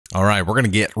All right, we're going to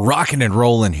get rocking and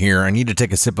rolling here. I need to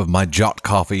take a sip of my Jot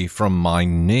coffee from my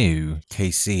new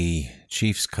KC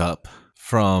Chiefs cup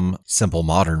from Simple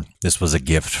Modern. This was a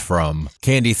gift from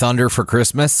Candy Thunder for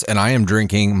Christmas, and I am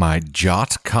drinking my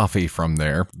Jot coffee from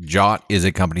there. Jot is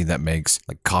a company that makes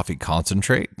like coffee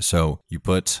concentrate. So you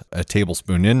put a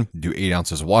tablespoon in, do 8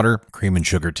 ounces of water, cream and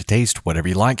sugar to taste, whatever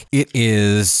you like. It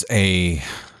is a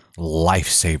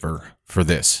lifesaver for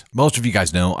this. Most of you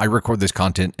guys know I record this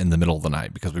content in the middle of the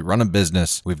night because we run a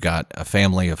business. We've got a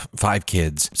family of 5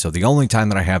 kids. So the only time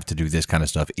that I have to do this kind of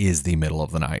stuff is the middle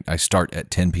of the night. I start at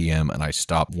 10 p.m. and I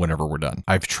stop whenever we're done.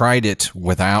 I've tried it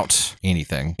without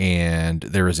anything, and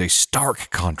there is a stark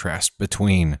contrast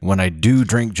between when I do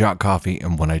drink Jot coffee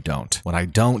and when I don't. When I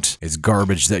don't, it's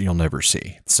garbage that you'll never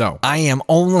see. So I am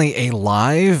only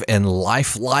alive and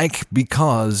lifelike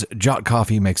because Jot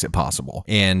coffee makes it possible.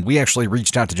 And we actually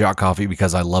reached out to Jot coffee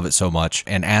because I love it so much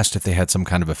and asked if they had some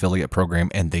kind of affiliate program,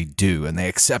 and they do, and they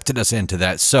accepted us into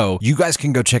that. So you guys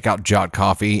can go check out Jot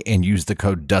coffee and use the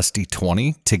code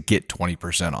Dusty20 to get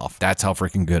 20% off. That's how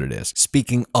freaking good it is.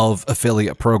 Speaking of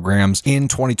affiliate programs, in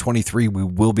 2023 we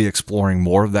will be exploring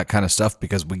more of that kind of stuff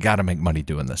because we got to make money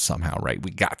doing this somehow, right? We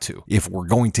got to. If we're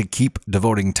going to keep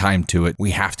devoting time to it,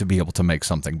 we have to be able to make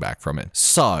something back from it.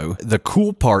 So the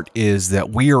cool part is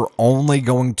that we are only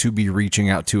going to be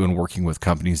reaching out to and working with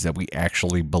companies that we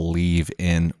actually believe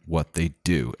in what they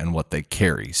do and what they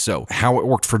carry. So how it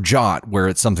worked for Jot, where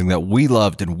it's something that we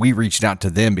loved and we reached out to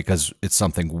them because it's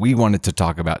something we wanted to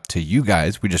talk about to you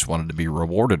guys. We just wanted to be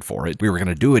rewarded for it. We were going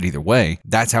to do it either way.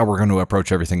 That's how we're going to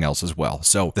approach everything else as well.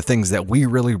 So the things that we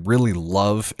really, really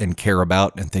love and care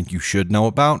about and think you should know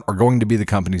about are going to be the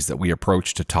companies that we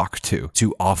approach to talk to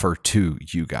offer to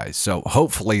you guys. So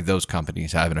hopefully those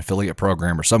companies have an affiliate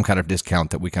program or some kind of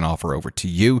discount that we can offer over to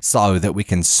you so that we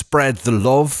can spread the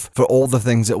love for all the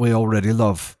things that we already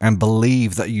love and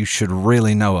believe that you should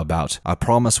really know about. I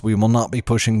promise we will not be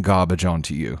pushing garbage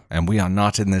onto you, and we are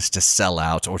not in this to sell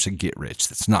out or to get rich.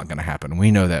 That's not going to happen.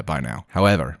 We know that by now.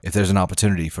 However, if there's an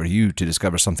opportunity for you to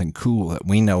discover something cool that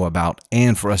we know about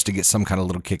and for us to get some kind of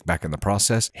little kickback in the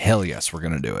process, hell yes, we're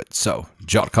going to do it. So,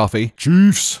 Jot Coffee,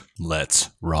 Chiefs, let's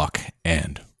rock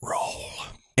and roll.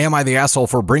 Am I the asshole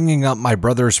for bringing up my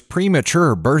brother's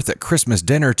premature birth at Christmas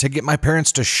dinner to get my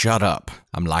parents to shut up?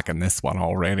 I'm liking this one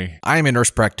already. I am a nurse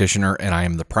practitioner, and I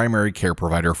am the primary care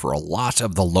provider for a lot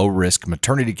of the low-risk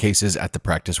maternity cases at the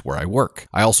practice where I work.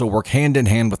 I also work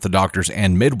hand-in-hand with the doctors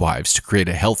and midwives to create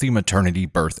a healthy maternity,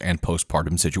 birth, and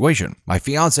postpartum situation. My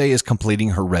fiance is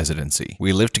completing her residency.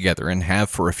 We live together and have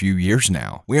for a few years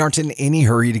now. We aren't in any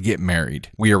hurry to get married.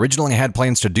 We originally had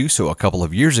plans to do so a couple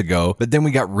of years ago, but then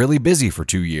we got really busy for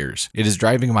 2 years. It is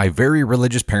driving my very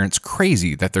religious parents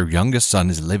crazy that their youngest son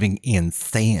is living in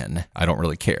sin. I don't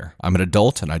really care. I'm an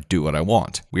adult and I do what I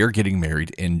want. We are getting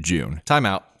married in June. Time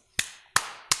out.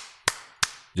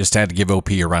 Just had to give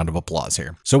OP a round of applause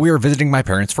here. So we are visiting my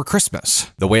parents for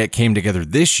Christmas. The way it came together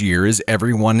this year is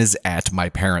everyone is at my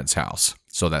parents' house.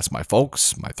 So that's my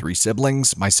folks, my 3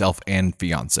 siblings, myself and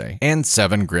fiance, and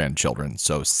 7 grandchildren.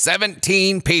 So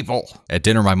 17 people. At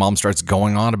dinner, my mom starts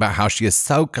going on about how she is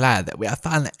so glad that we are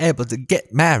finally able to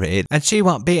get married and she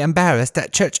won't be embarrassed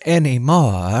at church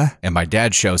anymore. And my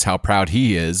dad shows how proud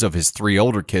he is of his 3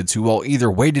 older kids who all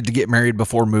either waited to get married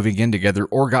before moving in together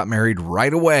or got married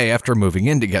right away after moving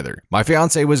in together. My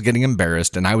fiance was getting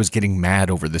embarrassed and I was getting mad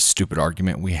over this stupid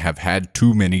argument we have had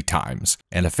too many times.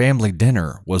 And a family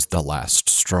dinner was the last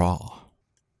straw.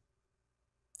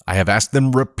 I have asked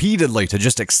them repeatedly to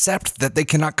just accept that they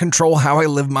cannot control how I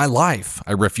live my life.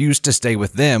 I refuse to stay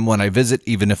with them when I visit,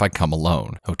 even if I come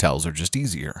alone. Hotels are just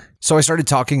easier. So I started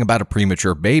talking about a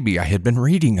premature baby I had been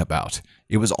reading about.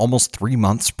 It was almost 3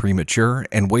 months premature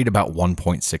and weighed about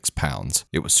 1.6 pounds.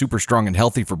 It was super strong and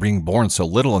healthy for being born so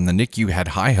little, and the NICU had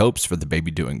high hopes for the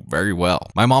baby doing very well.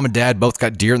 My mom and dad both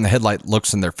got deer in the headlight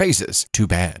looks in their faces. Too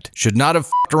bad. Should not have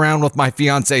f***ed around with my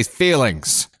fiance's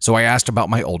feelings. So I asked about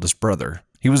my oldest brother.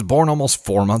 He was born almost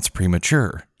 4 months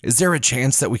premature. Is there a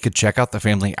chance that we could check out the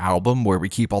family album where we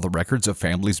keep all the records of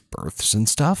families' births and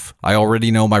stuff? I already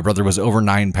know my brother was over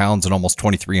 9 pounds and almost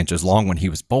 23 inches long when he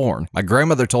was born. My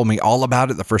grandmother told me all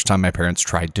about it the first time my parents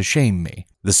tried to shame me.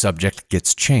 The subject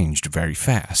gets changed very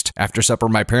fast. After supper,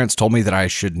 my parents told me that I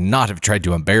should not have tried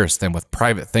to embarrass them with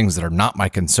private things that are not my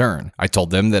concern. I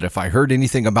told them that if I heard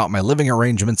anything about my living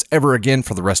arrangements ever again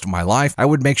for the rest of my life, I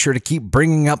would make sure to keep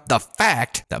bringing up the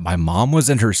fact that my mom was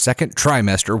in her 2nd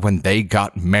trimester when they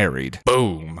got married.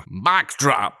 Boom. Box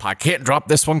drop. I can't drop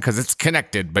this one because it's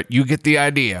connected, but you get the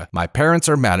idea. My parents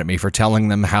are mad at me for telling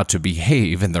them how to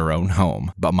behave in their own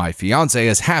home, but my fiance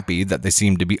is happy that they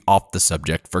seem to be off the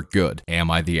subject for good. Am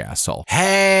Am I the asshole?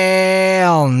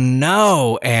 Hell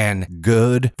no, and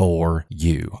good for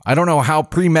you. I don't know how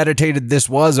premeditated this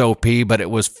was, OP, but it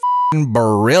was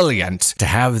brilliant to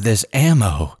have this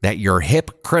ammo that your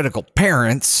hypocritical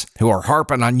parents, who are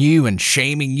harping on you and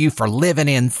shaming you for living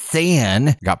in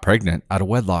sin, got pregnant out of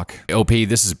wedlock. OP,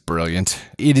 this is brilliant.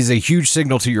 It is a huge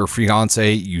signal to your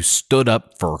fiance. You stood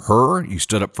up for her. You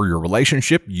stood up for your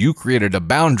relationship. You created a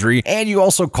boundary, and you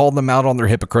also called them out on their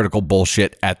hypocritical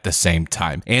bullshit at the same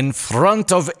time. In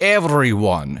front of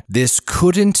everyone. This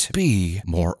couldn't be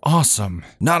more awesome.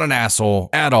 Not an asshole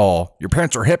at all. Your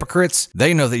parents are hypocrites.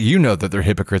 They know that you know that they're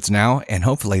hypocrites now, and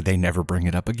hopefully they never bring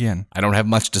it up again. I don't have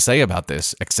much to say about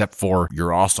this, except for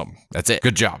you're awesome. That's it.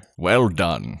 Good job. Well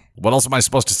done. What else am I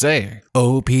supposed to say?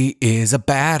 OP is a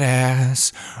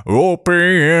badass. OP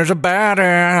is a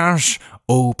badass.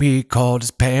 OP called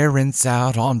his parents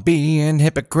out on being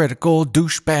hypocritical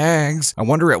douchebags. I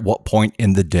wonder at what point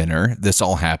in the dinner this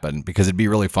all happened, because it'd be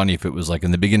really funny if it was like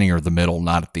in the beginning or the middle,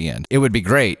 not at the end. It would be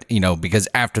great, you know, because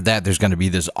after that there's going to be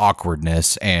this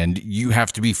awkwardness, and you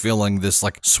have to be feeling this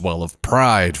like swell of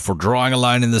pride for drawing a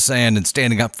line in the sand and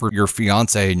standing up for your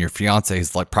fiance, and your fiance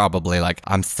is like probably like,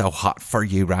 I'm so hot for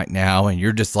you right now, and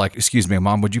you're just like, excuse me,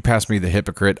 mom, would you pass me the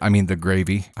the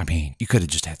gravy? I mean, you could have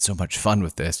just had so much fun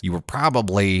with this. You were probably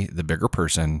the bigger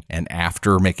person, and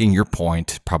after making your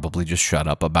point, probably just shut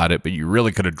up about it, but you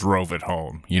really could have drove it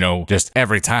home. You know, just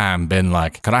every time been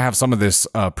like, could I have some of this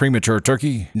premature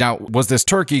turkey? Now, was this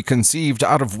turkey conceived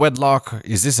out of wedlock?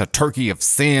 Is this a turkey of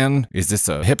sin? Is this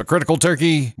a hypocritical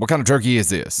turkey? What kind of turkey is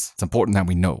this? It's important that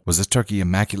we know. Was this turkey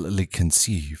immaculately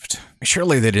conceived?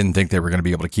 Surely they didn't think they were going to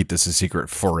be able to keep this a secret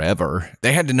forever.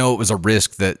 They had to know it was a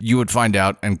risk that you would find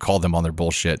out and call them on their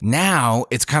bullshit. Now,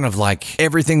 it's kind of like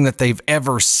everything that they've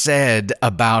ever said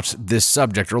about this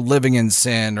subject, or living in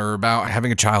sin, or about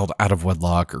having a child out of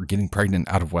wedlock, or getting pregnant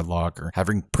out of wedlock, or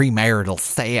having premarital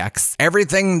sex.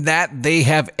 Everything that they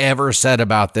have ever said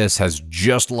about this has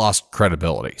just lost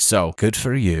credibility. So, good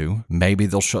for you. Maybe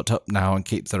they'll shut up now and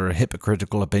keep their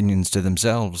hypocritical opinions to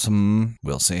themselves.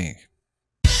 We'll see.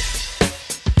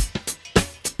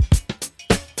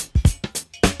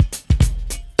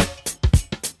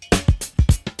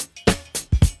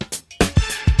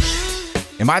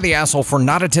 Am I the asshole for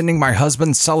not attending my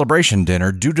husband's celebration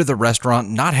dinner due to the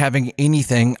restaurant not having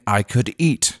anything I could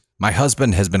eat? My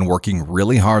husband has been working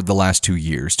really hard the last 2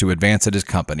 years to advance at his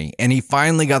company, and he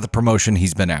finally got the promotion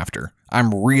he's been after.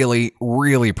 I'm really,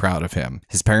 really proud of him.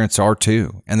 His parents are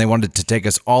too, and they wanted to take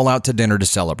us all out to dinner to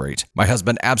celebrate. My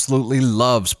husband absolutely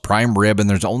loves prime rib, and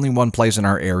there's only one place in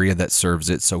our area that serves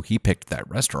it, so he picked that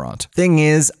restaurant. Thing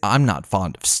is, I'm not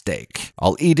fond of steak.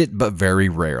 I'll eat it, but very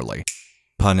rarely.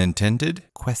 Pun intended?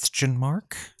 Question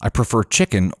mark? I prefer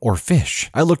chicken or fish.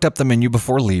 I looked up the menu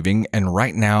before leaving, and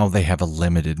right now they have a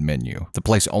limited menu. The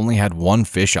place only had 1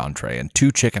 fish entree and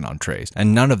 2 chicken entrees,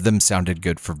 and none of them sounded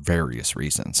good for various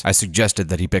reasons. I suggested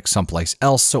that he pick someplace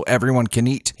else so everyone can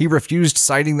eat. He refused,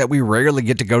 citing that we rarely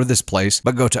get to go to this place,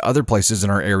 but go to other places in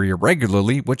our area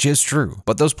regularly, which is true.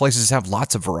 But those places have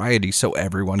lots of variety so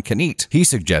everyone can eat. He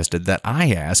suggested that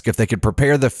I ask if they could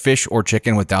prepare the fish or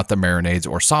chicken without the marinades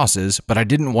or sauces, but I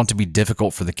didn't want to be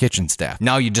difficult for the kitchen staff.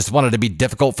 Now you just wanted to be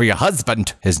difficult for your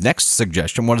husband. His next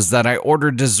suggestion was that I order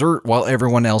dessert while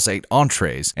everyone else ate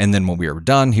entrees, and then when we were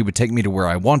done, he would take me to where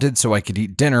I wanted so I could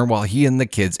eat dinner while he and the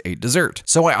kids ate dessert.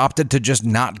 So I opted to just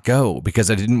not go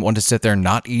because I didn't want to sit there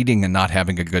not eating and not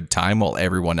having a good time while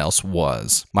everyone else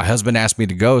was. My husband asked me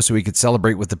to go so he could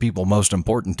celebrate with the people most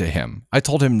important to him. I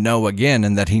told him no again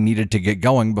and that he needed to get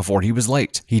going before he was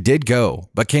late. He did go,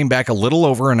 but came back a little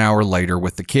over an hour later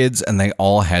with the kids, and they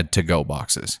all had to-go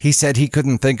boxes. He said he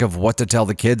couldn't think of what to tell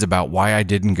the kids about why I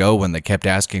didn't go when they kept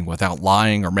asking without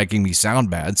lying or making me sound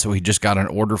bad, so he just got an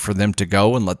order for them to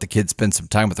go and let the kids spend some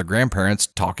time with their grandparents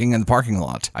talking in the parking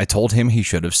lot. I told him he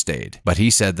should have stayed, but he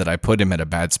said that I put him at a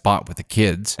bad spot with the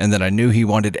kids, and that I knew he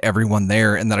wanted everyone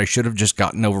there, and that I should have just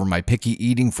gotten over my picky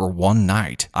eating for one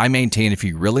night. I maintain if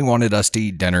he really wanted us to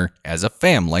eat dinner as a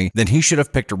family, then he should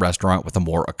have picked a restaurant with a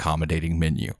more accommodating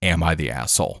menu. Am I the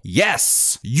asshole?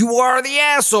 Yes! You are the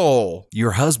asshole!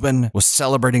 Your husband was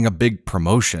celebrating a big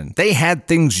promotion. They had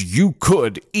things you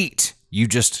could eat. You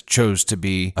just chose to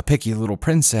be a picky little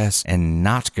princess and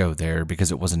not go there because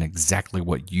it wasn't exactly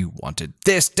what you wanted.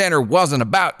 This dinner wasn't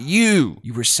about you.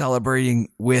 You were celebrating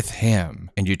with him,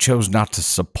 and you chose not to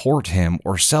support him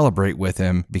or celebrate with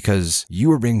him because you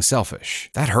were being selfish.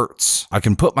 That hurts. I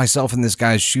can put myself in this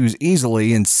guy's shoes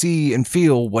easily and see and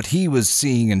feel what he was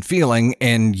seeing and feeling,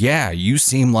 and yeah, you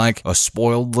seem like a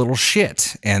spoiled little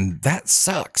shit, and that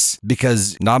sucks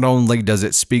because not only does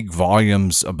it speak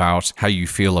volumes about how you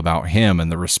feel about him, him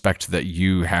and the respect that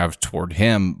you have toward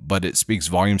him, but it speaks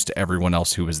volumes to everyone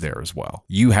else who was there as well.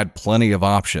 You had plenty of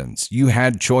options. You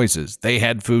had choices. They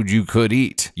had food you could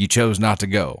eat. You chose not to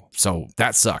go. So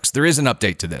that sucks. There is an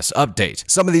update to this. Update.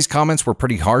 Some of these comments were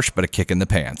pretty harsh, but a kick in the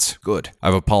pants. Good.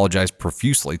 I've apologized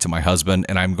profusely to my husband,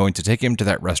 and I'm going to take him to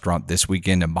that restaurant this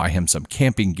weekend and buy him some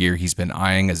camping gear he's been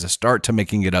eyeing as a start to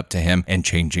making it up to him and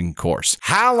changing course.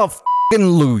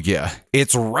 Hallelujah.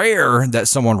 It's rare that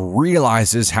someone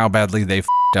realizes how badly they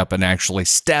up and actually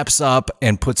steps up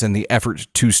and puts in the effort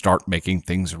to start making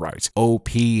things right. OP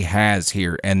has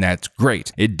here, and that's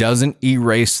great. It doesn't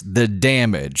erase the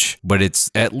damage, but it's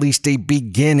at least a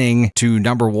beginning to,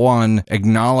 number one,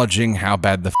 acknowledging how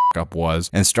bad the up was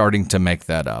and starting to make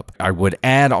that up. I would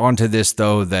add onto this,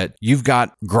 though, that you've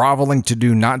got groveling to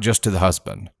do not just to the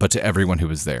husband, but to everyone who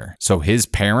was there. So his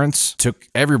parents took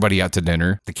everybody out to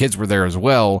dinner. The kids were there as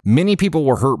well. Many people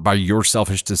were hurt by your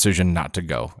selfish decision not to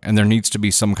go, and there needs to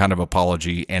be some kind of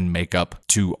apology and make up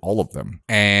to all of them.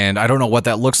 And I don't know what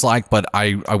that looks like, but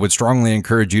I would strongly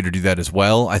encourage you to do that as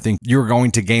well. I think you're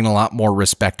going to gain a lot more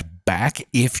respect back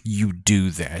if you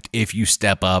do that, if you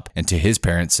step up and to his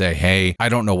parents say, hey, I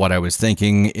don't know what I was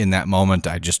thinking in that moment.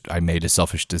 I made a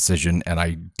selfish decision and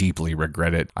I deeply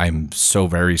regret it. I'm so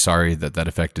very sorry that that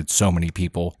affected so many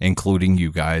people, including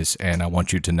you guys. And I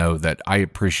want you to know that I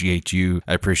appreciate you.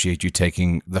 I appreciate you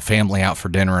taking the family out for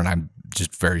dinner, and I'm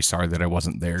just very sorry that I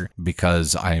wasn't there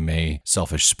because I'm a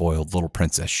selfish, spoiled little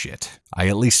princess shit. I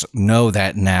at least know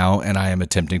that now, and I am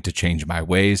attempting to change my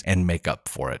ways and make up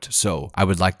for it. So I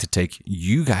would like to take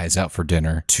you guys out for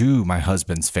dinner to my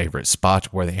husband's favorite spot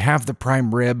where they have the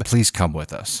prime rib. Please come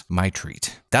with us. My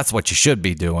treat. That's what you should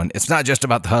be doing. It's not just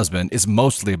about the husband. It's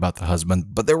mostly about the husband,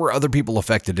 but there were other people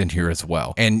affected in here as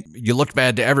well. And you looked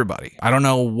bad to everybody. I don't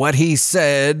know what he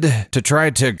said to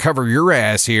try to cover your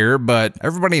ass here, but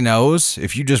everybody knows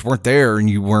if you just weren't there and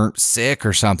you weren't sick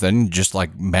or something, just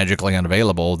like magically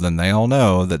unavailable, then they all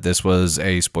know that this was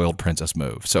a spoiled princess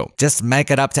move. So just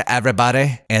make it up to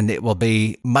everybody and it will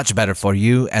be much better for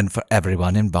you and for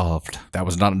everyone involved. That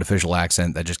was not an official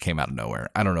accent. That just came out of nowhere.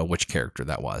 I don't know which character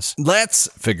that was. Let's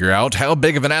figure out how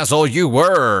big of an asshole you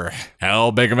were. How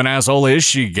big of an asshole is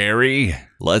she, Gary?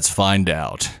 Let's find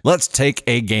out. Let's take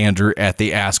a gander at the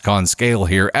ascon scale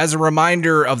here. As a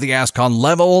reminder of the ascon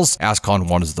levels, ascon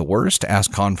 1 is the worst.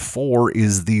 Ascon 4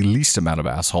 is the least amount of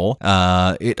asshole.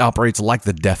 It operates like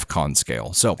the DEFCON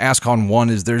scale. So ascon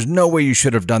 1 is there's no way you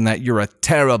should have done that. You're a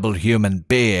terrible human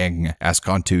being.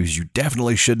 Ascon 2 is you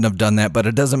definitely shouldn't have done that, but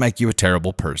it doesn't make you a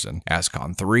terrible person.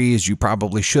 Ascon 3 is you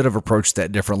probably should have approached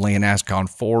that differently. And ascon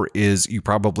 4 is you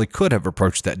probably could have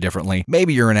approached that differently.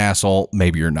 Maybe you're an asshole,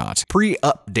 maybe you're not.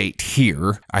 Update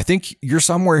here. I think you're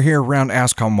somewhere here around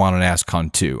ascon 1 and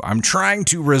ascon 2. I'm trying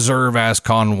to reserve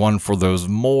ascon 1 for those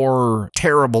more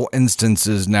terrible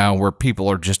instances now where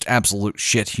people are just absolute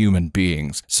shit human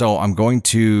beings. So I'm going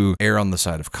to err on the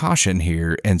side of caution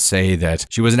here and say that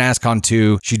she was an ascon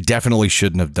 2. She definitely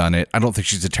shouldn't have done it. I don't think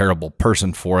she's a terrible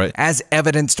person for it, as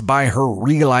evidenced by her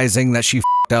realizing that she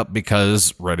f***ed up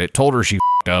because Reddit told her she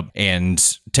up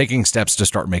and taking steps to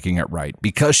start making it right.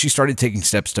 Because she started taking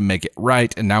steps to make it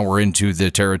right, and now we're into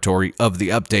the territory of the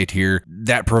update here,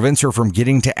 that prevents her from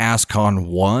getting to ascon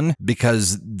 1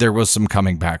 because there was some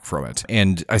coming back from it.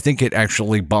 And I think it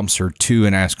actually bumps her to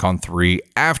an ascon 3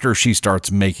 after she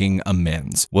starts making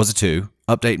amends. Was a 2.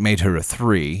 Update made her a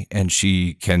 3, and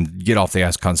she can get off the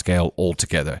ascon scale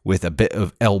altogether. With a bit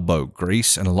of elbow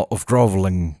grease and a lot of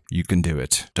groveling, you can do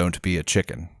it. Don't be a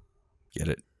chicken. Get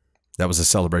it? That was a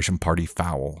celebration party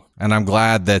foul. And I'm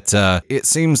glad that it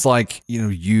seems like,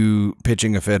 you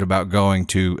pitching a fit about going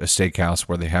to a steakhouse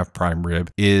where they have prime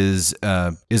rib is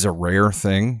a rare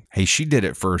thing. Hey, she did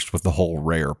it first with the whole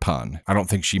rare pun. I don't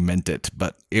think she meant it,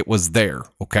 but it was there,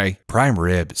 okay? Prime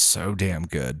rib is so damn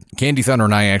good. Candy Thunder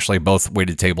and I actually both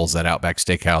waited tables at Outback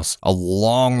Steakhouse a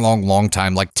long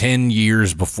time, like 10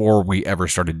 years before we ever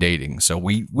started dating. So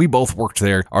we both worked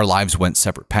there. Our lives went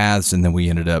separate paths, and then we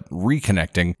ended up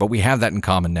reconnecting, but we have that in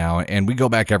common now, and we go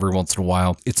back every once in a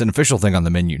while. It's an official thing on the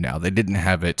menu now. They didn't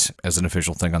have it as an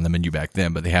official thing on the menu back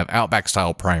then, but they have Outback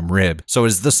style prime rib. So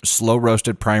it's this slow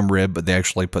roasted prime rib, but they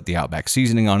actually put the Outback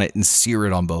seasoning on it and sear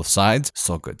it on both sides.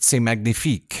 So good. C'est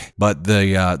magnifique. But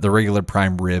the regular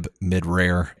prime rib mid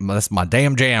rare, that's my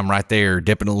damn jam right there.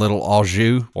 Dipping a little au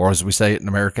jus, or as we say it in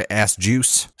America, ass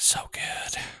juice. So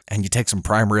good. And you take some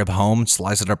prime rib home,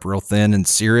 slice it up real thin and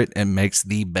sear it, and makes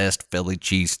the best Philly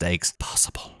cheesesteaks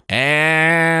possible.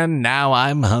 And now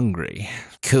I'm hungry.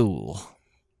 Cool.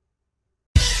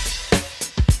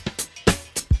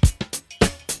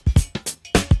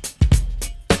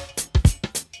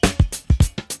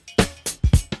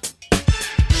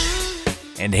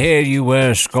 And here you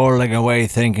were scrolling away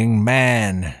thinking,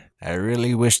 man, I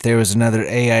really wish there was another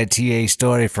AITA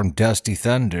story from Dusty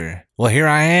Thunder. Well, here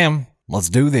I am. Let's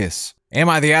do this. Am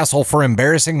I the asshole for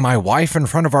embarrassing my wife in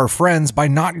front of our friends by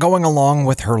not going along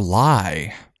with her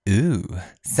lie? Ooh,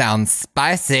 sounds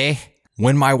spicy.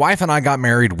 When my wife and I got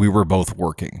married, we were both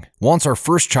working. Once our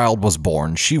first child was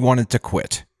born, she wanted to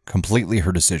quit. Completely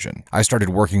her decision. I started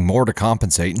working more to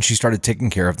compensate and she started taking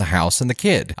care of the house and the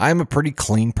kid. I am a pretty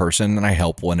clean person and I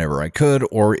help whenever I could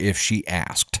or if she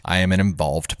asked. I am an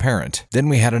involved parent. Then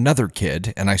we had another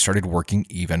kid and I started working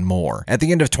even more. At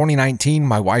the end of 2019,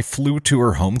 my wife flew to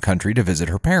her home country to visit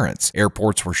her parents.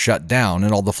 Airports were shut down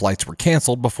and all the flights were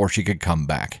canceled before she could come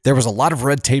back. There was a lot of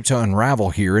red tape to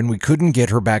unravel here and we couldn't get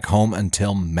her back home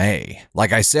until May.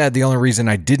 Like I said, the only reason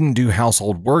I didn't do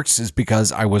household works is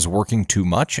because I was working too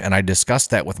much, and I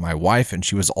discussed that with my wife and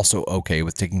she was also okay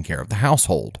with taking care of the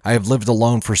household. I have lived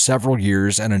alone for several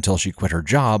years and until she quit her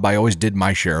job, I always did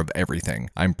my share of everything.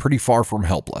 I'm pretty far from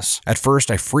helpless. At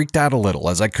first, I freaked out a little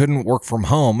as I couldn't work from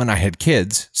home and I had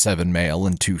kids, 7 male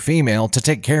and 2 female, to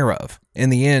take care of. In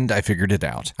the end, I figured it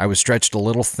out. I was stretched a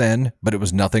little thin, but it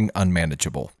was nothing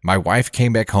unmanageable. My wife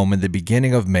came back home in the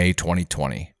beginning of May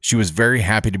 2020. She was very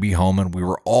happy to be home and we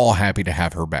were all happy to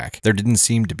have her back. There didn't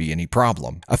seem to be any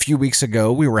problem. A few weeks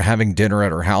ago, we were having dinner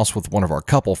at her house with one of our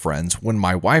couple friends when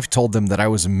my wife told them that I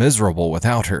was miserable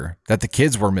without her, that the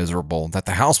kids were miserable, that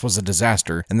the house was a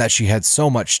disaster, and that she had so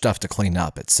much stuff to clean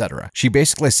up, etc. She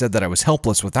basically said that I was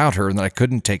helpless without her and that I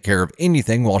couldn't take care of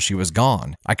anything while she was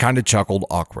gone. I kind of chuckled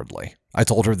awkwardly. I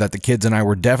told her that the kids and I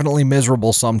were definitely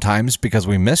miserable sometimes because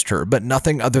we missed her, but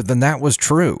nothing other than that was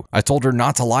true. I told her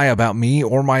not to lie about me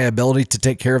or my ability to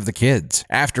take care of the kids.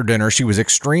 After dinner, she was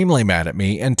extremely mad at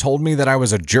me and told me that I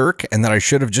was a jerk and that I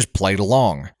should have just played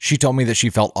along. She told me that she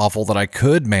felt awful that I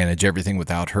could manage everything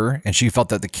without her, and she felt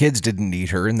that the kids didn't need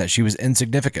her and that she was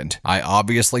insignificant. I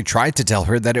obviously tried to tell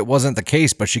her that it wasn't the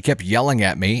case, but she kept yelling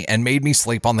at me and made me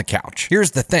sleep on the couch.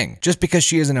 Here's the thing, just because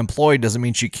she isn't employed doesn't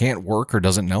mean she can't work or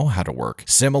doesn't know how to work.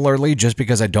 Similarly, just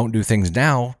because I don't do things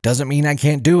now doesn't mean I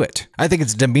can't do it. I think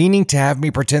it's demeaning to have me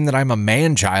pretend that I'm a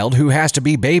man-child who has to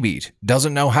be babied,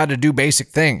 doesn't know how to do basic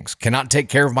things, cannot take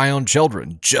care of my own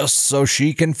children, just so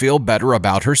she can feel better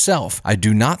about herself. I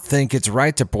do not think it's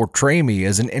right to portray me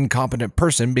as an incompetent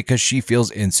person because she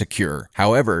feels insecure.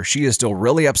 However, she is still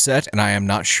really upset and I am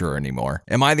not sure anymore.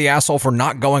 Am I the asshole for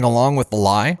not going along with the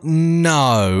lie?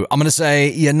 No. I'm gonna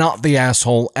say you're not the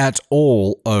asshole at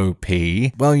all, OP.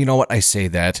 Well, you know what? I say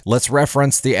that. Let's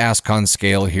reference the ascon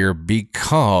scale here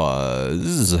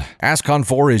because ascon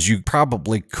 4 is you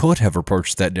probably could have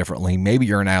approached that differently. Maybe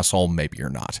you're an asshole, maybe you're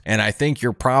not. And I think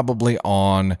you're probably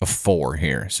on a 4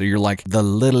 here. So you're like the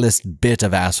littlest bit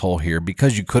of asshole here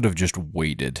because you could have just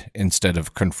waited instead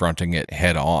of confronting it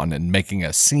head on and making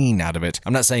a scene out of it.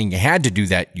 I'm not saying you had to do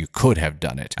that, you could have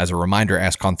done it. As a reminder,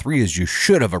 ascon 3 is you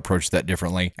should have approached that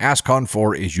differently. ascon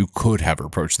 4 is you could have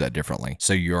approached that differently.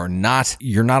 So you're not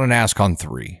an ascon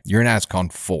 3. You're an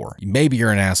ascon 4. Maybe you're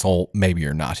an asshole, maybe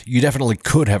you're not. You definitely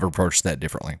could have approached that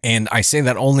differently. And I say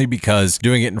that only because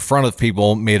doing it in front of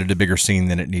people made it a bigger scene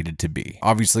than it needed to be.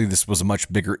 Obviously, this was a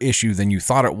much bigger issue than you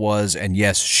thought it was, and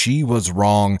yes, she was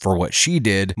wrong for what she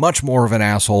did, much more of an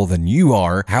asshole than you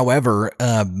are. However,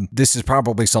 this is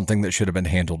probably something that should have been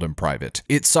handled in private.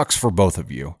 It sucks for both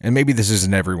of you, and maybe this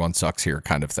isn't everyone sucks here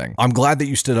kind of thing. I'm glad that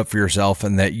you stood up for yourself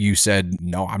and that you said,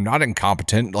 no, I'm not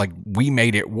incompetent, like, we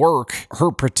made it work.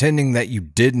 Her pretending that you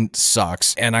didn't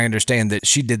sucks, and I understand that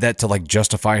she did that to like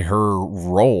justify her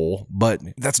role, but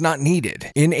that's not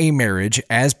needed. In a marriage,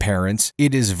 as parents,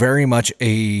 it is very much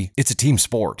it's a team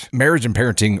sport. Marriage and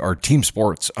parenting are team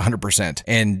sports 100%,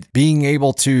 and being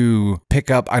able to pick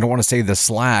up, I don't want to say the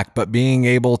slack, but being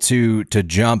able to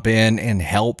jump in and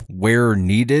help where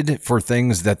needed for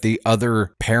things that the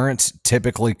other parent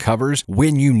typically covers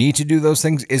when you need to do those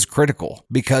things is critical,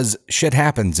 because shit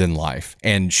happens in life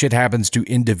and shit happens to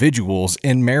individuals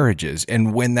in marriages,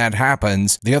 and when that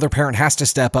happens, the other parent has to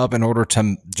step up in order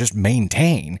to just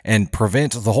maintain and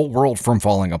prevent the whole world from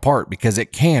falling apart, because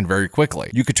it can very quickly.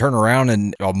 You could turn around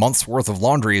and a month's worth of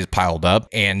laundry is piled up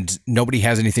and nobody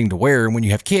has anything to wear, and when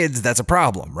you have kids, that's a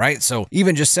problem, right? So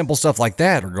even just simple stuff like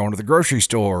that, or going to the grocery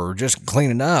store, or just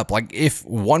cleaning up, like if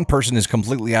one person is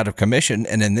completely out of commission,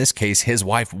 and in this case his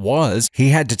wife was, he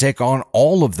had to take on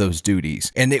all of those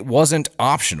duties, and it wasn't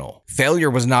optional. Failure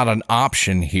was not an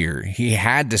option here. He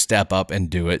had to step up and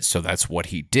do it, so that's what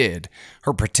he did.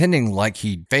 Her pretending like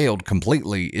he failed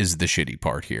completely is the shitty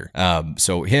part here.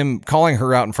 So him calling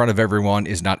her out in front of everyone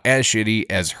is not as shitty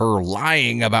as her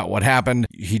lying about what happened.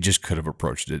 He just could have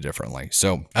approached it differently.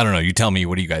 So I don't know. You tell me,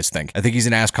 what do you guys think? I think he's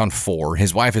an ascon 4.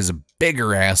 His wife is a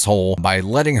bigger asshole by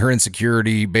letting her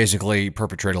insecurity basically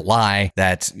perpetrate a lie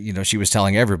that, you know, she was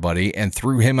telling everybody and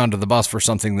threw him under the bus for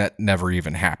something that never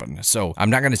even happened. So I'm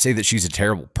not going to say that she's a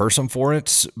terrible person for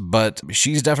it, but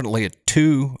she's definitely a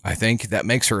 2. I think that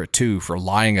makes her a 2 for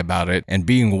lying about it and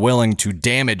being willing to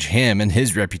damage him and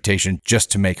his reputation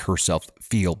just to make herself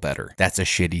feel better. That's a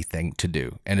shitty thing to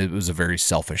do, and it was a very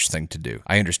selfish thing to do.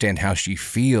 I understand how she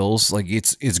feels. Like,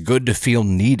 it's good to feel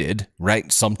needed,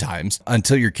 right? Sometimes,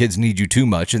 until your kids need you too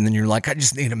much, and then you're like, I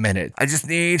just need a minute. I just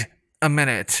need a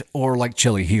minute. Or like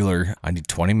Chili Healer, I need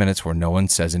 20 minutes where no one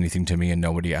says anything to me and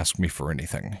nobody asks me for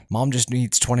anything. Mom just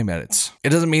needs 20 minutes. It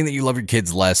doesn't mean that you love your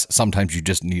kids less. Sometimes you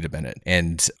just need a minute.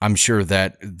 And I'm sure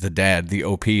that the dad, the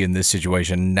OP in this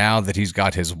situation, now that he's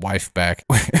got his wife back,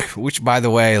 which by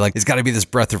the way, like, it's got to be this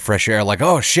breath of fresh air. Like,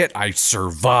 oh shit, I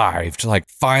survived. Like,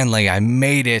 finally I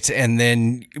made it. And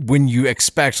then when you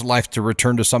expect life to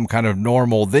return to some kind of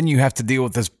normal, then you have to deal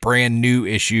with this brand new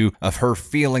issue of her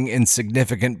feeling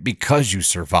insignificant because you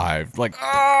survived. Like,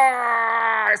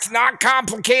 it's not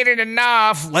complicated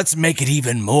enough. Let's make it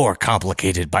even more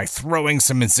complicated by throwing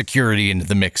some insecurity into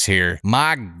the mix here.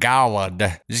 My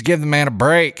God, just give the man a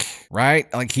break,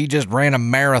 right? Like, he just ran a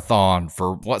marathon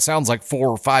for what sounds like 4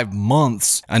 or 5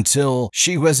 months until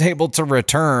she was able to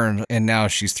return, and now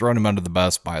she's thrown him under the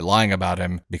bus by lying about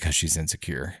him because she's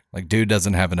insecure. Like, dude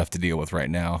doesn't have enough to deal with right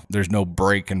now. There's no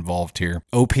break involved here.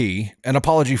 OP, an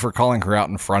apology for calling her out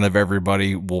in front of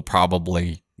everybody will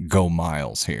probably go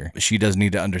miles here. She does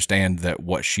need to understand that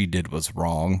what she did was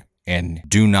wrong, and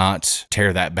do not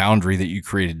tear that boundary that you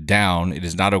created down. It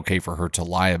is not okay for her to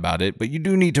lie about it, but you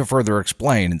do need to further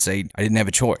explain and say, I didn't have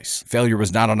a choice. Failure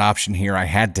was not an option here. I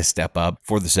had to step up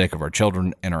for the sake of our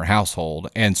children and our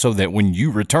household, and so that when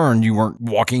you return, you weren't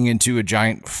walking into a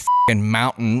giant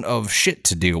mountain of shit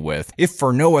to deal with. If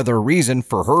for no other reason,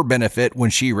 for her benefit when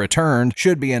she returned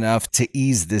should be enough to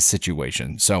ease this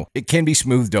situation. So it can be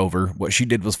smoothed over. What she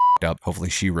did was up. Hopefully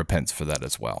she repents for that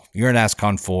as well. You're an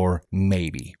ascon 4,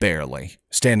 maybe, barely.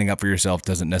 Standing up for yourself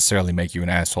doesn't necessarily make you an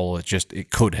asshole. It's just, it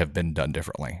could have been done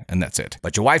differently, and that's it.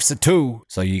 But your wife's a 2,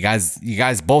 so you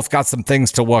guys both got some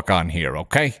things to work on here,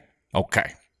 okay?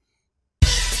 Okay.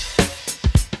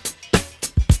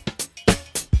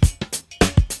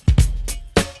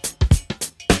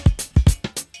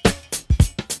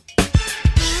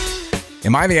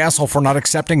 Am I the asshole for not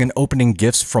accepting and opening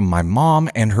gifts from my mom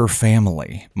and her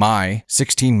family? My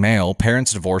 16 male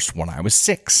parents divorced when I was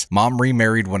 6. Mom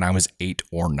remarried when I was 8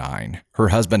 or 9. Her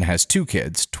husband has 2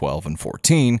 kids, 12 and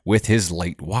 14, with his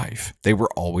late wife. They were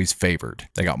always favored.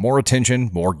 They got more attention,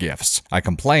 more gifts. I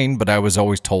complained, but I was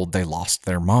always told they lost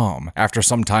their mom. After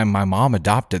some time, my mom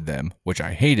adopted them, which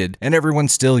I hated, and everyone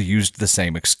still used the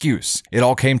same excuse. It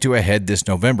all came to a head this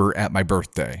November at my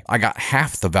birthday. I got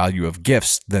half the value of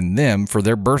gifts than them for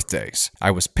their birthdays.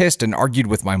 I was pissed and argued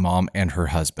with my mom and her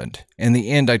husband. In the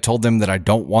end, I told them that I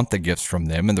don't want the gifts from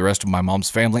them and the rest of my mom's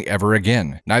family ever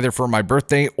again. Neither for my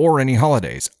birthday or any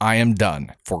holidays. I am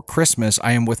done. For Christmas,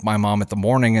 I am with my mom at the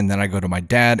morning, and then I go to my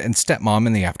dad and stepmom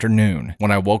in the afternoon.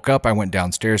 When I woke up, I went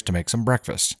downstairs to make some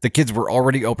breakfast. The kids were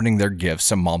already opening their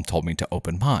gifts, and mom told me to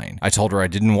open mine. I told her I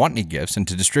didn't want any gifts and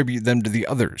to distribute them to the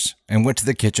others, and went to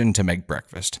the kitchen to make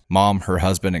breakfast. Mom, her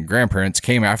husband, and grandparents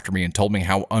came after me and told me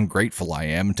how ungrateful I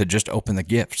am to just open the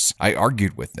gifts. I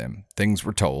argued with them. Things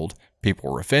were told.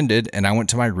 People were offended, and I went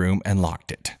to my room and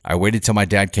locked it. I waited till my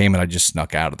dad came and I just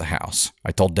snuck out of the house.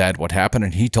 I told dad what happened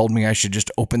and he told me I should just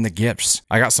open the gifts.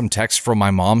 I got some texts from my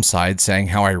mom's side saying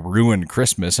how I ruined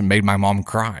Christmas and made my mom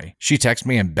cry. She texted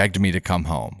me and begged me to come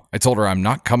home. I told her I'm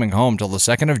not coming home till the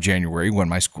 2nd of January when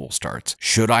my school starts.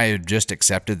 Should I have just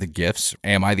accepted the gifts?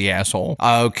 Am I the asshole?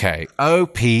 Okay,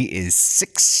 OP is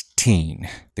 16.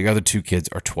 The other 2 kids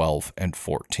are 12 and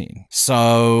 14.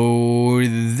 So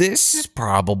this is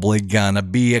probably gonna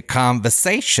be a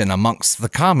conversation amongst the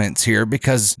comments here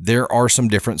because there are some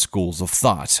different schools of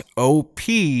thought. OP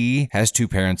has 2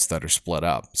 parents that are split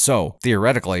up. So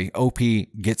theoretically, OP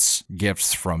gets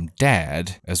gifts from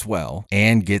dad as well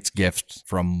and gets gifts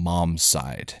from mom's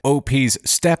side. OP's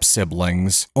step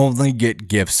siblings only get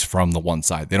gifts from the one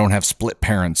side. They don't have split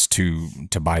parents to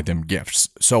buy them gifts.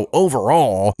 So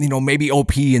overall, maybe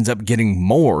OP ends up getting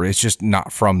more. It's just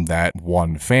not from that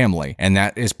one family. And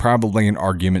that is probably an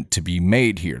argument to be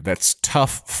made here. That's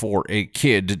tough for a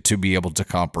kid to be able to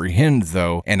comprehend,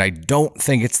 though, and I don't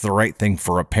think it's the right thing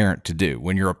for a parent to do.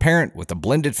 When you're a parent with a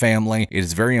blended family, it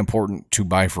is very important to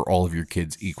buy for all of your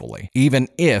kids equally, even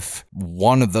if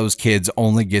one of those kids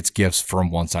only gets gifts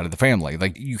from one side of the family.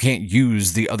 Like, you can't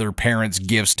use the other parent's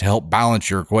gifts to help balance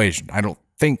your equation. I don't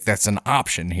think that's an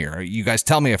option here. You guys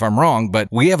tell me if I'm wrong, but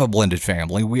we have a blended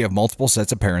family. We have multiple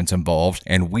sets of parents involved,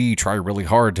 and we try really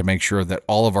hard to make sure that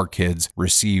all of our kids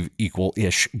receive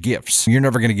equal-ish gifts. You're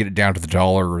never going to get it down to the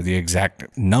dollar or the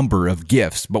exact number of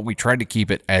gifts, but we try to keep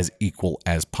it as equal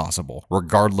as possible,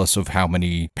 regardless of how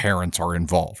many parents are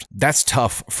involved. That's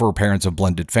tough for parents of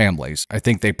blended families. I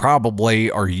think they probably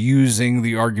are using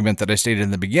the argument that I stated in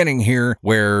the beginning here,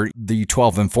 where the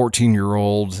 12 and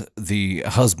 14-year-old, the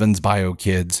husband's bio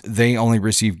kids, they only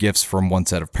receive gifts from one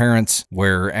set of parents,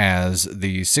 whereas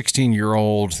the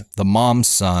 16-year-old, the mom's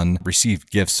son, received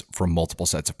gifts from multiple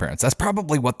sets of parents. That's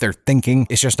probably what they're thinking.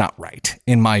 It's just not right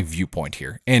in my viewpoint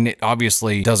here. And it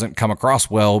obviously doesn't come across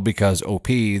well because OP,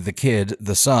 the kid,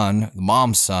 the son, the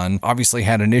mom's son, obviously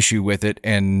had an issue with it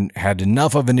and had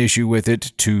enough of an issue with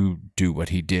it to do what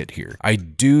he did here. I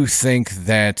do think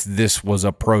that this was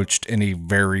approached in a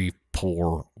very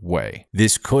poor way.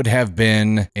 This could have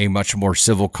been a much more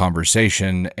civil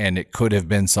conversation, and it could have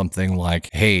been something like,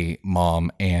 hey,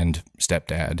 mom and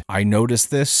stepdad, I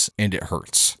noticed this and it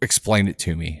hurts. Explain it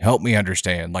to me. Help me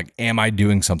understand. Like, am I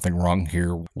doing something wrong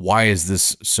here? Why is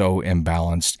this so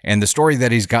imbalanced? And the story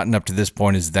that he's gotten up to this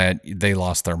point is that they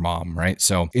lost their mom, right?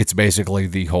 So it's basically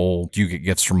the whole you get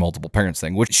gifts from multiple parents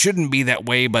thing, which shouldn't be that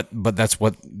way, but that's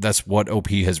what OP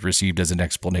has received as an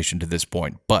explanation to this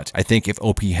point. But I think if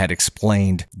OP had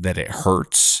explained that it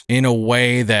hurts in a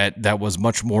way that was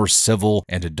much more civil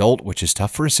and adult, which is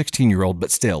tough for a 16-year-old, but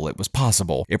still, it was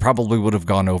possible, it probably would have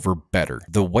gone over better.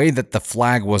 The way that the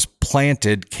flag was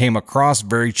planted came across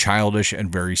very childish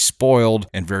and very spoiled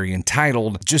and very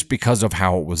entitled just because of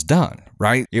how it was done,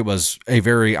 right? It was a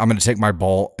very, I'm going to take my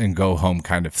ball and go home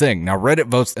kind of thing. Now, Reddit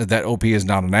votes that OP is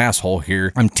not an asshole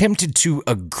here. I'm tempted to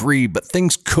agree, but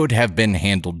things could have been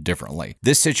handled differently.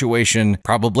 This situation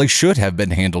probably should have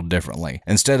been handled differently.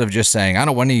 Instead of just saying, I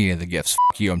don't want any of the gifts,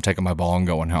 F you, I'm taking my ball and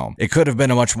going home. It could have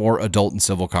been a much more adult and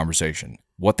civil conversation.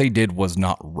 What they did was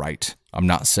not right. I'm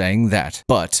not saying that,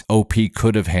 but OP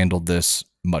could have handled this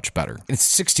much better.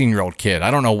 It's a 16-year-old kid.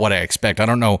 I don't know what I expect. I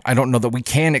don't know that we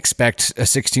can expect a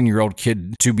 16-year-old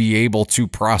kid to be able to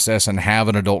process and have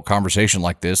an adult conversation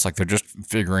like this. Like, they're just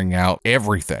figuring out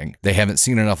everything. They haven't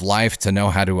seen enough life to know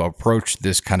how to approach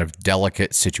this kind of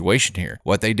delicate situation here.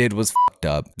 What they did was fucked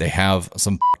up. They have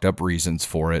some fucked up reasons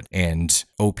for it, and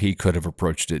OP could have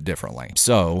approached it differently.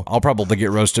 So I'll probably get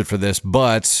roasted for this,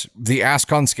 but the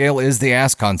ascon scale is the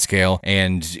ascon scale,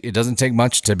 and it doesn't take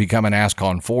much to become an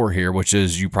ascon 4 here, which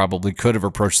is you probably could have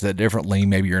approached that differently.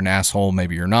 Maybe you're an asshole,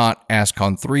 maybe you're not.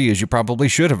 ascon 3 is you probably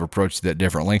should have approached that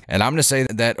differently. And I'm going to say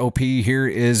that OP here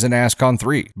is an ascon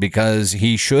 3 because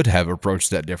he should have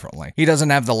approached that differently. He doesn't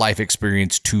have the life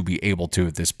experience to be able to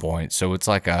at this point. So it's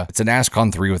like it's an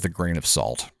ascon 3 with a grain of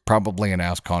salt. Probably an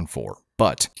ascon 4.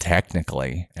 But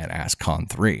technically an ascon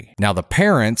 3. Now, the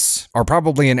parents are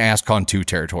probably in ascon 2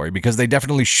 territory because they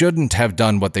definitely shouldn't have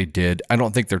done what they did. I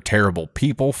don't think they're terrible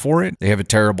people for it. They have a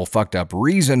terrible fucked up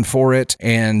reason for it,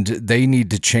 and they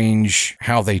need to change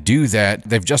how they do that.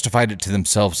 They've justified it to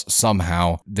themselves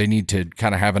somehow. They need to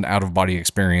kind of have an out-of-body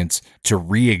experience to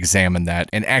re-examine that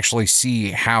and actually see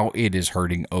how it is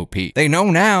hurting OP. They know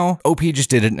now OP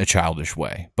just did it in a childish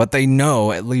way, but they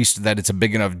know at least that it's a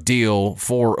big enough deal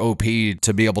for OP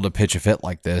to be able to pitch a fit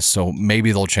like this, so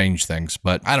maybe they'll change things.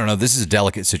 But I don't know, this is a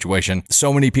delicate situation.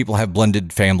 So many people have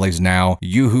blended families now.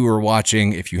 You who are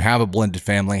watching, if you have a blended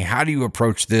family, how do you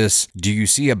approach this? Do you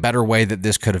see a better way that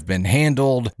this could have been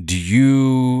handled? Do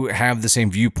you have the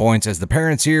same viewpoints as the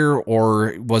parents here,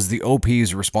 or was the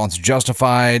OP's response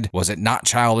justified? Was it not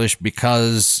childish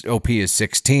because OP is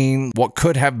 16? What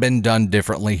could have been done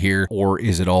differently here, or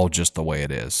is it all just the way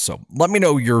it is? So let me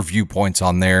know your viewpoints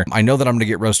on there. I know that I'm going to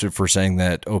get roasted for saying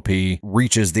that OP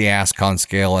reaches the ascon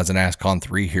scale as an ascon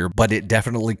 3 here, but it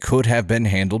definitely could have been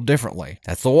handled differently.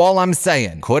 That's all I'm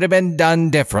saying. Could have been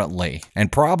done differently,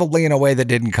 and probably in a way that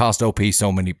didn't cost OP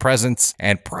so many presents,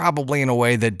 and probably in a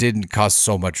way that didn't cause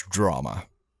so much drama.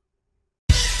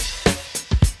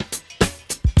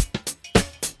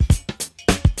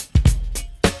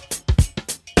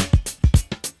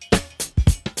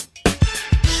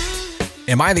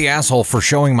 Am I the asshole for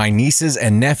showing my nieces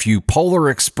and nephew Polar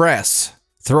Express?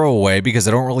 Throwaway because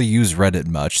I don't really use Reddit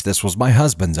much. This was my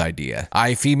husband's idea.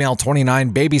 I, female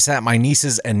 29, babysat my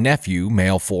nieces and nephew,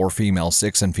 male 4, female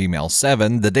 6, and female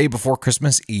 7, the day before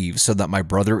Christmas Eve so that my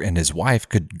brother and his wife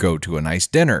could go to a nice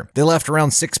dinner. They left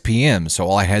around 6 p.m., so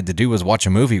all I had to do was watch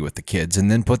a movie with the kids and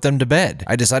then put them to bed.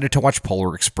 I decided to watch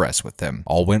Polar Express with them.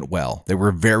 All went well. They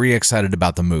were very excited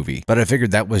about the movie, but I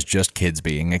figured that was just kids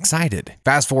being excited.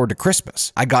 Fast forward to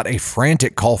Christmas. I got a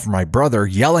frantic call from my brother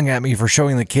yelling at me for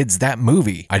showing the kids that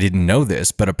movie. I didn't know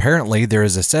this, but apparently there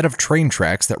is a set of train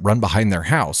tracks that run behind their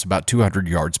house about 200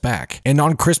 yards back. And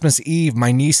on Christmas Eve,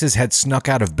 my nieces had snuck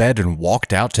out of bed and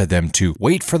walked out to them to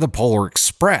wait for the Polar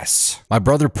Express. My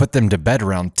brother put them to bed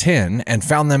around 10 and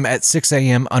found them at 6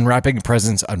 a.m. unwrapping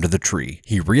presents under the tree.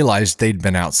 He realized they'd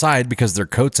been outside because their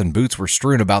coats and boots were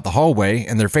strewn about the hallway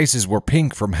and their faces were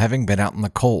pink from having been out in the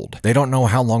cold. They don't know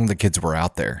how long the kids were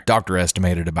out there. Doctor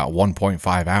estimated about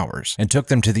 1.5 hours and took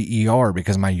them to the ER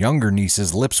because my younger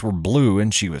niece's lips were blue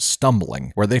and she was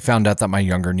stumbling, where they found out that my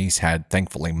younger niece had,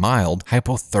 thankfully mild,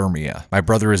 hypothermia. My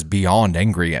brother is beyond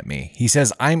angry at me. He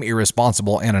says I'm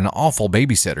irresponsible and an awful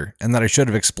babysitter and that I should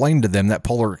have explained to them that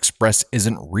Polar Express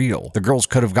isn't real. The girls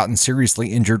could have gotten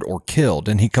seriously injured or killed,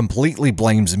 and he completely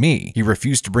blames me. He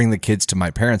refused to bring the kids to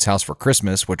my parents' house for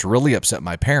Christmas, which really upset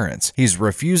my parents. He's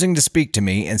refusing to speak to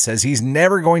me and says he's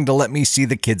never going to let me see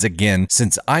the kids again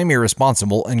since I'm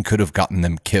irresponsible and could have gotten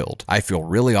them killed. I feel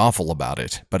really awful about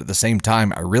it, but at the same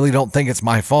time, I really don't think it's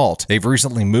my fault. They've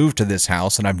recently moved to this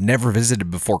house and I've never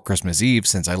visited before Christmas Eve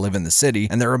since I live in the city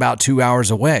and they're about 2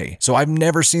 hours away. So I've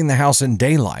never seen the house in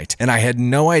daylight and I had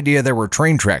no idea there were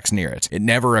train tracks near it. It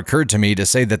never occurred to me to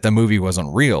say that the movie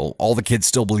wasn't real. All the kids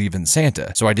still believe in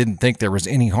Santa, so I didn't think there was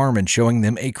any harm in showing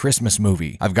them a Christmas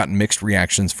movie. I've gotten mixed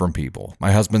reactions from people.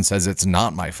 My husband says it's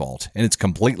not my fault and it's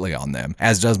completely on them,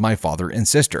 as does my father and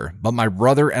sister, but my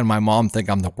brother and my mom think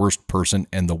I'm the worst person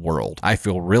in the world. I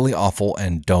feel really awful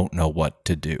and don't know what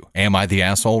to do. Am I the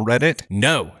asshole, Reddit?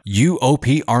 No. You, OP,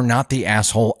 are not the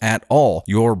asshole at all.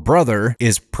 Your brother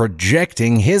is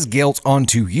projecting his guilt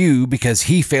onto you because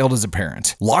he failed as a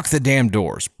parent. Lock the damn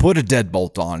doors. Put a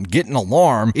deadbolt on. Get an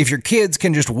alarm. If your kids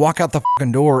can just walk out the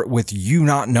fucking door with you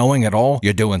not knowing at all,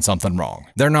 you're doing something wrong.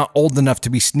 They're not old enough to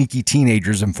be sneaky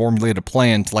teenagers and formulate a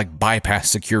plan to bypass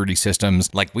security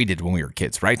systems like we did when we were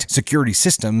kids, right? Security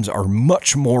systems are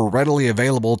much more readily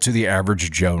available to the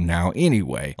average Joe now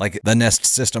anyway. Like the Nest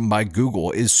system by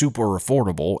Google is super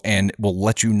affordable and will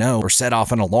let you know or set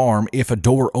off an alarm if a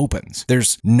door opens.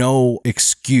 There's no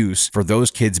excuse for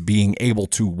those kids being able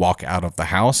to walk out of the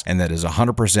house, and that is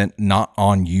 100% not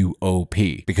on you, OP,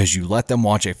 because you let them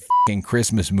watch a fucking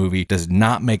Christmas movie does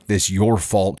not make this your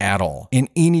fault at all in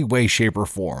any way, shape, or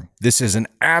form. This is an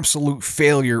absolute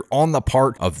failure on the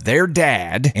part of their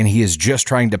dad, and he is just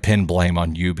trying to pin blame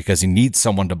on you because he needs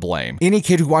someone to blame. Any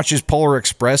kid who watches Polar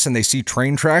Express and they see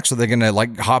train tracks, are they gonna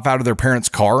hop out of their parents'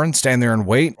 car and stand there and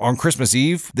wait on Christmas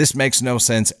Eve? This makes no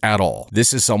sense at all.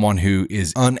 This is someone who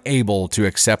is unable to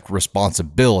accept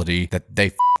responsibility that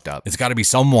they up. It's got to be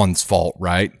someone's fault,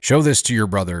 right? Show this to your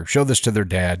brother. Show this to their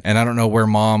dad. And I don't know where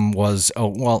mom was.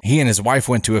 Oh, well, he and his wife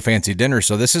went to a fancy dinner,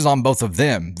 so this is on both of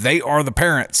them. They are the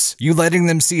parents. You letting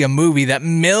them see a movie that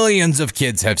millions of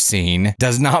kids have seen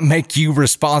does not make you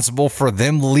responsible for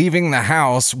them leaving the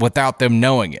house without them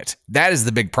knowing it. That is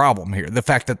the big problem here. The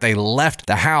fact that they left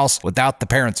the house without the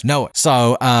parents know it.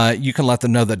 So you can let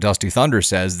them know that Dusty Thunder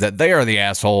says that they are the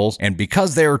assholes, and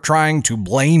because they're trying to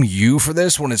blame you for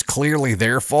this when it's clearly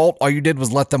their fault, all you did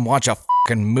was let them watch a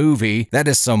fucking movie. That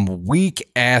is some weak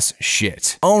ass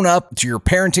shit. Own up to your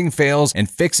parenting fails and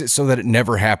fix it so that it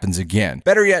never happens again.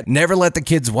 Better yet, never let the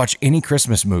kids watch any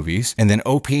Christmas movies, and then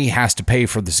OP has to pay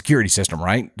for the security system,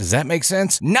 right? Does that make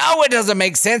sense? No, it doesn't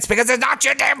make sense because it's not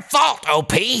your damn fault,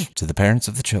 OP. To the parents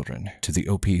of the children, to the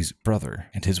OP's brother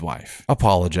and his wife,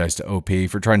 apologize to OP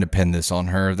for trying to pin this on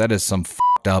her. That is some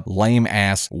fucked up, lame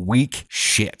ass, weak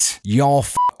shit. Y'all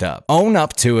fucked up. Own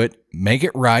up to it. Make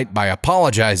it right by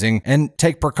apologizing and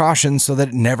take precautions so that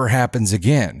it never happens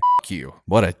again. Fuck you.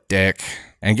 What a dick.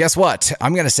 And guess what?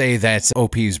 I'm going to say that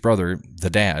OP's brother, the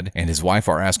dad, and his wife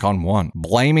are ascon 1.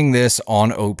 Blaming this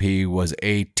on OP was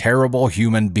a terrible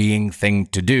human being thing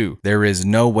to do. There is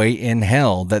no way in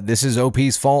hell that this is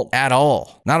OP's fault at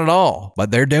all. Not at all.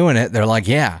 But they're doing it. They're like,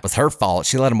 yeah, it was her fault.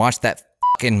 She let him watch that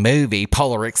movie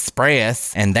Polar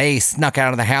Express and they snuck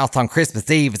out of the house on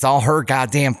Christmas Eve. It's all her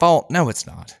goddamn fault. No, it's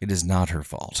not. It is not her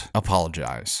fault.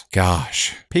 Apologize.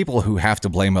 Gosh, people who have to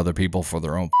blame other people for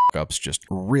their own ups just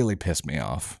really piss me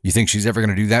off. You think she's ever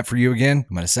gonna do that for you again?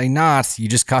 I'm gonna say not. You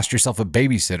just cost yourself a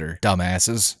babysitter,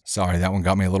 dumbasses. Sorry, that one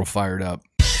got me a little fired up.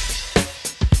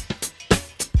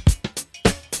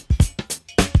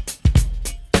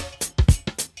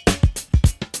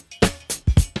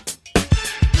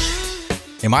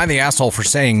 Am I the asshole for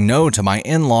saying no to my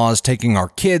in-laws taking our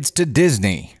kids to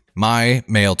Disney? My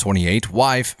male 28,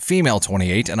 wife, female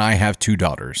 28, and I have 2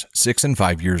 daughters, 6 and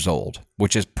 5 years old,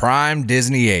 which is prime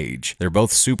Disney age. They're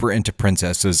both super into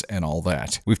princesses and all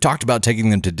that. We've talked about taking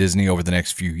them to Disney over the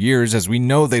next few years as we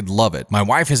know they'd love it. My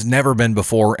wife has never been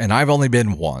before, and I've only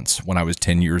been once when I was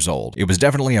 10 years old. It was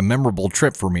definitely a memorable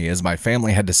trip for me as my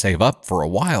family had to save up for a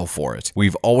while for it.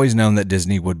 We've always known that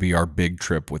Disney would be our big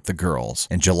trip with the girls.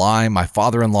 In July, my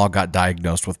father-in-law got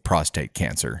diagnosed with prostate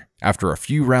cancer. After a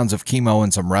few rounds of chemo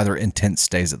and some rather intense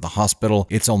stays at the hospital,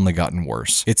 it's only gotten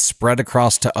worse. It's spread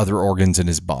across to other organs in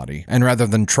his body, and rather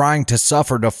than trying to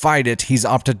suffer to fight it, he's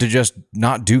opted to just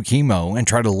not do chemo and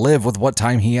try to live with what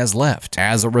time he has left.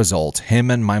 As a result, him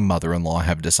and my mother-in-law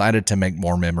have decided to make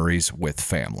more memories with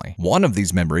family. One of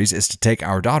these memories is to take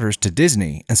our daughters to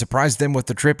Disney and surprise them with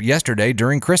the trip yesterday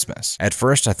during Christmas. At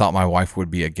first, I thought my wife would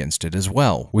be against it as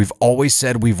well. We've always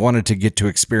said we've wanted to get to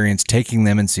experience taking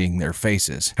them and seeing their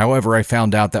faces. However, I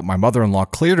found out that my mother-in-law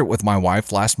cleared it with my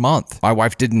wife last month. My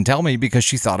wife didn't tell me because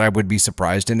she thought I would be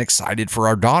surprised and excited for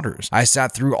our daughters. I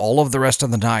sat through all of the rest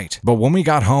of the night, but when we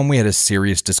got home, we had a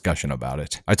serious discussion about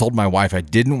it. I told my wife I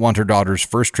didn't want her daughter's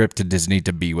first trip to Disney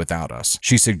to be without us.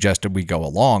 She suggested we go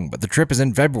along, but the trip is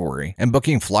in February, and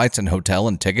booking flights and hotel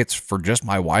and tickets for just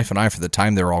my wife and I for the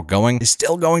time they're all going is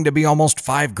still going to be almost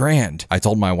 $5 grand. I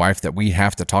told my wife that we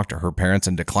have to talk to her parents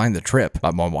and decline the trip,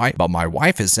 but my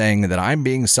wife is saying that I'm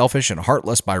being selfish and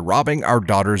heartless by robbing our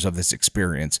daughters of this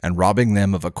experience and robbing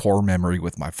them of a core memory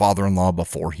with my father-in-law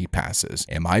before he passes.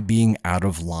 Am I being out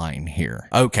of line here?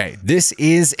 Okay, this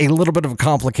is a little bit of a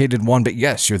complicated one, but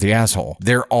yes, you're the asshole.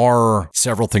 There are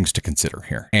several things to consider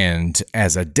here. And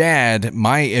as a dad,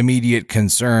 my immediate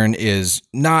concern is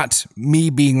not me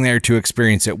being there to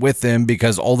experience it with them,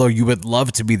 because although you would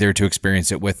love to be there to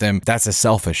experience it with them, that's a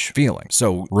selfish feeling.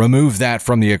 So remove that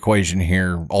from the equation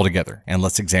here altogether, and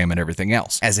let's examine everything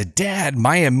else. As a dad,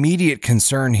 my immediate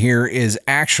concern here is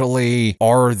actually,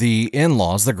 are the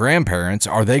in-laws, the grandparents,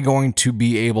 are they going to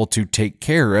be able to take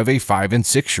care of a 5 and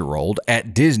 6-year-old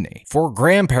at Disney? For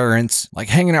grandparents, like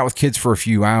hanging out with kids for a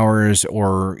few hours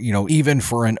or, even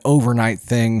for an overnight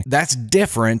thing, that's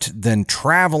different than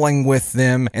traveling with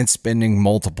them and spending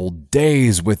multiple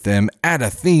days with them at a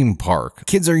theme park.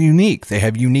 Kids are unique. They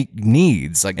have unique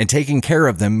needs, and taking care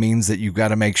of them means that you've got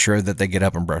to make sure that they get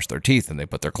up and brush their teeth and they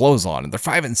put their clothes on, and they're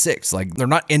 5 and 6. They're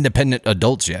not independent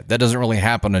adults yet. That doesn't really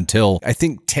happen until, I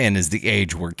think, 10 is the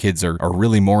age where kids are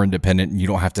really more independent and you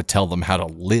don't have to tell them how to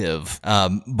live.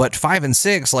 But 5 and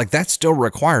 6, that still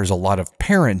requires a lot of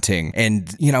parenting.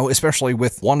 And, especially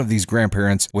with one of these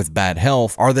grandparents with bad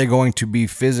health, are they going to be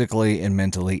physically and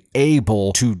mentally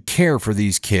able to care for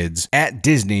these kids at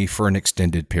Disney for an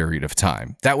extended period of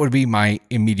time? That would be my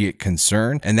immediate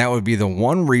concern. And that would be the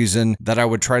one reason that I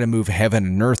would try to move heaven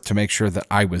and earth to make sure that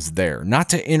I was there. Not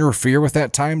to interfere with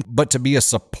that time, but to be a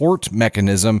support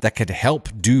mechanism that could help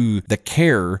do the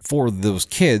care for those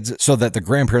kids so that the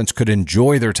grandparents could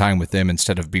enjoy their time with them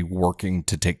instead of be working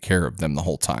to take care of them the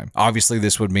whole time. Obviously,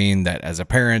 this would mean that as a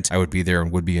parent, I would be there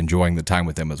and would be enjoying the time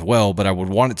with them as well, but I would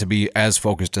want it to be as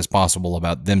focused as possible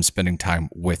about them spending time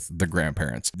with the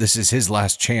grandparents. This is his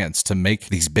last chance to make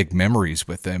these big memories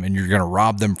with them, and you're going to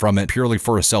rob them from it purely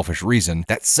for a selfish reason.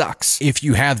 That sucks. If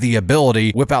you have the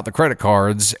ability, whip out the credit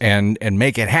cards and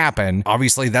make it happen.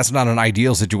 Obviously, that's not an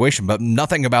ideal situation, but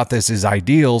nothing about this is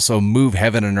ideal, so move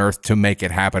heaven and earth to make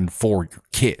it happen for your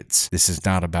kids. This is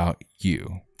not about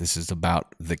you. This is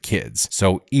about the kids.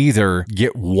 So either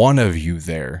get one of you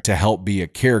there to help be a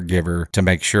caregiver to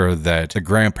make sure that the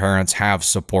grandparents have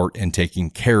support in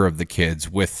taking care of the kids,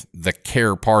 with the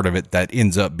care part of it that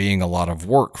ends up being a lot of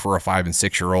work for a 5 and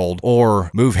 6-year-old,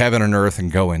 or move heaven and earth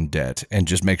and go in debt and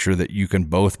just make sure that you can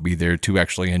both be there to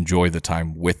actually enjoy the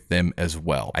time with them as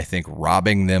well. I think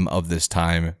robbing them of this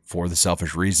time for the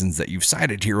selfish reasons that you've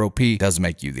cited here, OP, does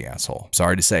make you the asshole.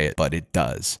 Sorry to say it, but it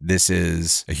does. This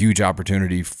is a huge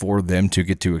opportunity for them to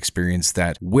get to experience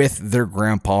that with their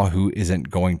grandpa, who isn't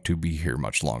going to be here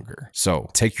much longer. So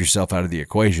take yourself out of the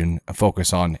equation,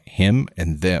 focus on him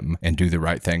and them, and do the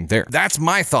right thing there. That's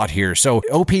my thought here. So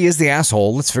OP is the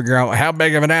asshole. Let's figure out how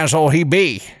big of an asshole he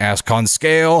be. Ascon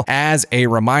scale. As a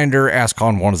reminder,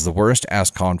 Ascon 1 is the worst.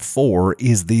 Ascon 4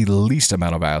 is the least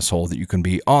amount of asshole that you can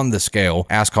be on the scale.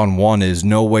 Ascon 1 is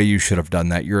no way you should have done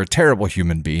that. You're a terrible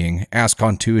human being.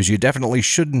 Ascon 2 is you definitely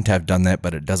shouldn't have done that,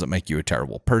 but it doesn't make you a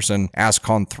terrible person.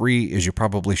 Ascon 3 is you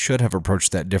probably should have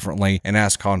approached that differently, and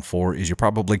Ascon 4 is you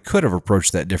probably could have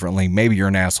approached that differently. Maybe you're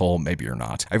an asshole, maybe you're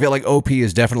not. I feel like OP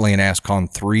is definitely an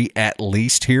Ascon 3 at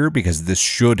least here, because this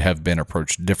should have been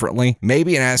approached differently.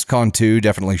 Maybe an Ascon 2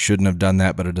 definitely shouldn't have done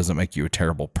that, but it doesn't make you a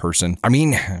terrible person. I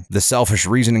mean, the selfish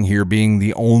reasoning here being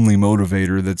the only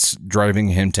motivator that's driving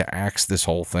him to axe this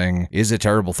whole thing is a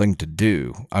terrible thing to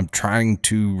do. I'm trying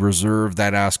to reserve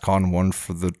that Ascon 1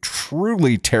 for the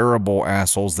truly terrible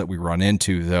assholes that we run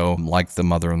into, though, like the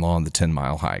mother-in-law on the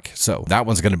 10-mile hike. So that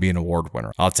one's going to be an award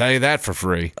winner. I'll tell you that for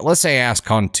free. Let's say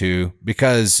Ascon 2,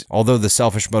 because although the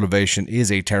selfish motivation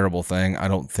is a terrible thing, I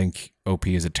don't think OP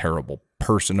is a terrible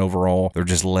person overall. They're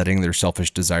just letting their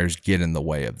selfish desires get in the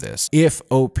way of this. If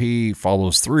OP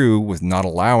follows through with not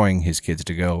allowing his kids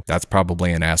to go, that's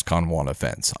probably an Ascon 1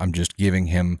 offense. I'm just giving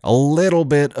him a little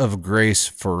bit of grace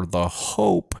for the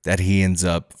hope that he ends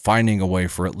up finding a way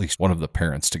for at least one of the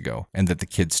parents to go, and that the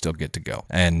kids still get to go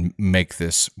and make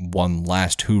this one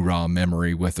last hoorah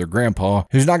memory with their grandpa,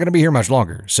 who's not going to be here much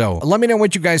longer. So let me know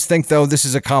what you guys think, though. This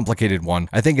is a complicated one.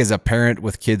 I think as a parent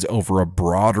with kids over a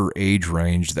broader age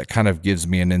range, that kind of gives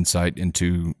me an insight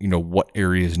into, what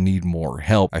areas need more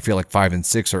help. I feel like 5 and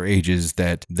 6 are ages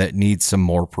that need some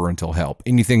more parental help.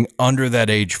 Anything under that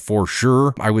age, for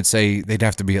sure, I would say they'd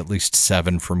have to be at least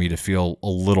 7 for me to feel a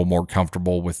little more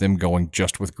comfortable with them going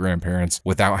just with grandparents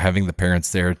without having the parents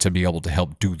there to be able to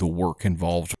help do the work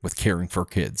involved with caring for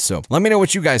kids. So let me know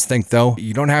what you guys think, though.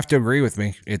 You don't have to agree with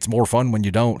me. It's more fun when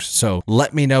you don't. So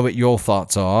let me know what your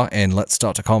thoughts are, and let's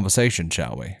start a conversation,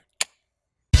 shall we?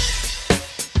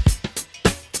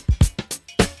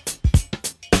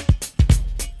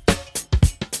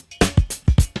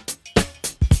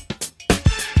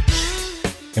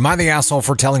 Am I the asshole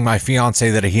for telling my fiance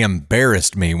that he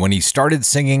embarrassed me when he started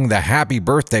singing the happy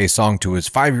birthday song to his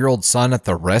 5-year-old son at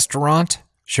the restaurant?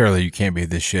 Surely you can't be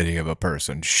this shitty of a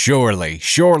person.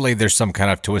 Surely there's some kind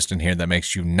of twist in here that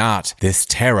makes you not this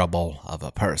terrible of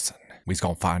a person. We's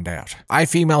gonna find out. I,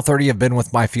 female 30, have been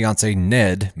with my fiance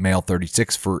Ned, male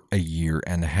 36, for a year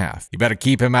and a half. You better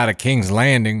keep him out of King's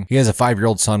Landing. He has a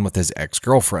 5-year-old son with his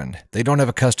ex-girlfriend. They don't have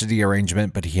a custody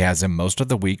arrangement, but he has him most of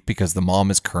the week because the mom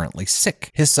is currently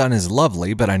sick. His son is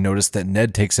lovely, but I noticed that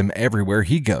Ned takes him everywhere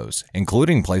he goes,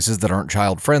 including places that aren't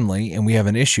child-friendly, and we have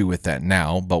an issue with that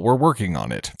now, but we're working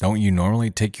on it. Don't you normally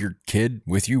take your kid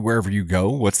with you wherever you go?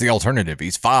 What's the alternative?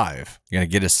 He's 5. You gonna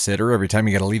get a sitter every time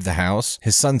you gotta leave the house?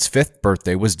 His son's 5th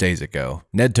birthday was days ago.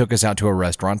 Ned took us out to a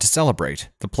restaurant to celebrate.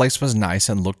 The place was nice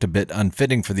and looked a bit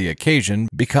unfitting for the occasion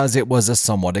because it was a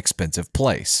somewhat expensive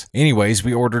place. Anyways,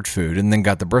 we ordered food and then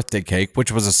got the birthday cake,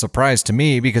 which was a surprise to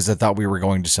me because I thought we were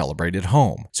going to celebrate at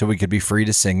home, so we could be free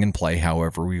to sing and play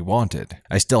however we wanted.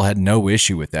 I still had no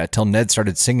issue with that till Ned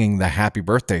started singing the happy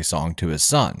birthday song to his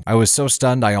son. I was so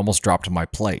stunned I almost dropped my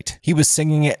plate. He was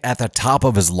singing it at the top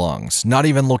of his lungs, not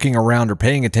even looking around or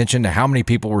paying attention to how many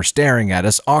people were staring at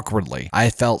us awkwardly. I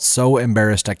felt so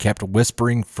embarrassed I kept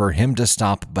whispering for him to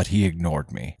stop, but he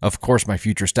ignored me. Of course, my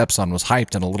future stepson was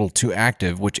hyped and a little too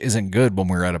active, which isn't good when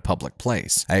we're at a public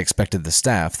place. I expected the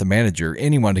staff, the manager,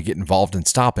 anyone to get involved and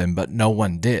stop him, but no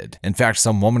one did. In fact,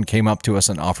 some woman came up to us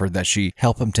and offered that she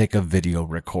help him take a video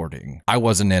recording. I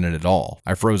wasn't in it at all.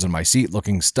 I froze in my seat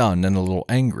looking stunned and a little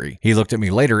angry. He looked at me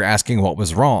later asking what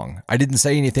was wrong. I didn't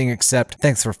say anything except,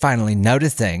 "Thanks for finally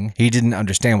noticing." He didn't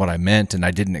understand what I meant, and I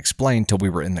didn't explain till we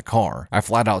were in the car. I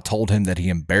flat out told him that he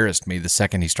embarrassed me the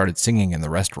second he started singing in the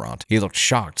restaurant. He looked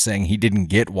shocked, saying he didn't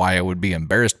get why I would be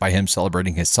embarrassed by him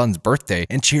celebrating his son's birthday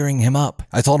and cheering him up.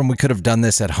 I told him we could have done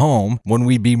this at home when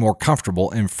we'd be more comfortable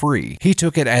and free. He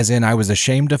took it as in I was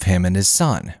ashamed of him and his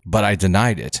son, but I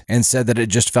denied it and said that it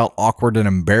just felt awkward and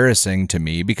embarrassing to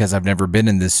me because I've never been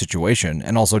in this situation,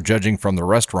 and also judging from the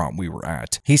restaurant we were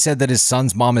at. He said that his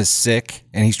son's mom is sick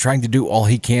and he's trying to do all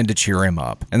he can to cheer him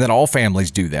up, and that all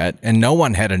families do that, and no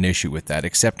one had an issue with that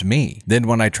except me. Then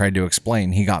when I tried to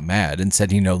explain, he got mad and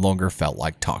said he no longer felt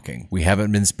like talking. We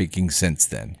haven't been speaking since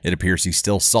then. It appears he's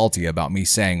still salty about me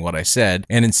saying what I said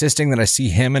and insisting that I see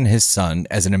him and his son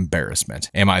as an embarrassment.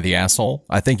 Am I the asshole?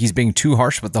 I think he's being too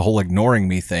harsh with the whole ignoring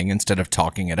me thing instead of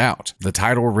talking it out. The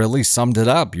title really summed it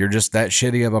up. You're just that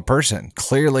shitty of a person.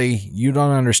 Clearly, you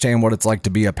don't understand what it's like to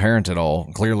be a parent at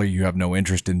all. Clearly, you have no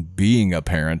interest in being a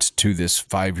parent to this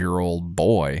 5-year-old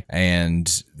boy,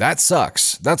 and that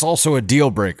sucks. That's also a deal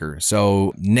breaker.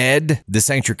 So, Ned, this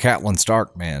ain't your Catelyn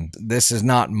Stark, man. This is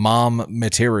not mom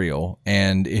material,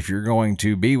 and if you're going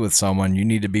to be with someone, you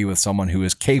need to be with someone who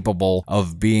is capable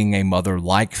of being a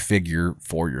mother-like figure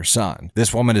for your son.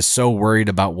 This woman is so worried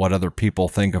about what other people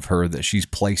think of her that she's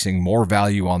placing more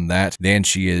value on that than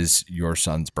she is your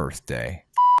son's birthday.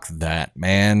 that,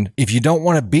 man. If you don't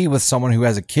want to be with someone who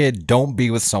has a kid, don't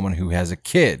be with someone who has a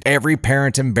kid. Every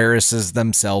parent embarrasses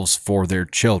themselves for their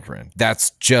children.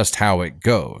 That's just how it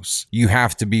goes. You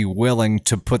have to be willing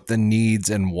to put the needs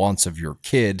and wants of your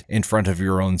kid in front of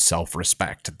your own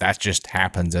self-respect. That just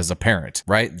happens as a parent,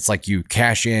 right? It's like you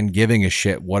cash in giving a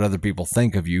shit what other people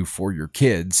think of you for your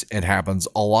kids. It happens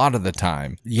a lot of the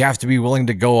time. You have to be willing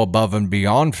to go above and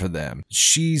beyond for them.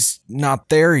 She's not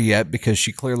there yet because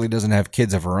she clearly doesn't have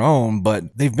kids of her own, but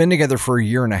they've been together for a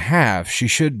year and a half. She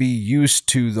should be used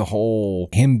to the whole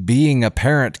him being a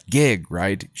parent gig,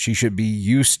 right? She should be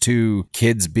used to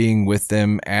kids being with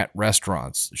them at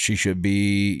restaurants. She should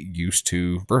be used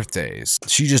to birthdays.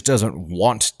 She just doesn't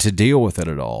want to deal with it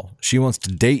at all. She wants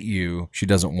to date you. She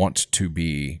doesn't want to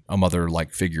be a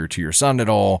mother-like figure to your son at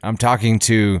all. I'm talking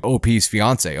to OP's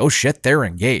fiance. Oh shit, they're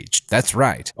engaged. That's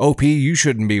right. OP, you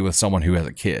shouldn't be with someone who has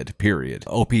a kid, period.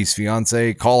 OP's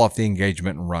fiance, call off the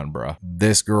engagement and run, bruh.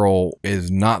 This girl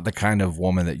is not the kind of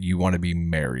woman that you want to be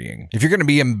marrying. If you're going to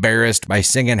be embarrassed by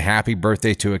singing happy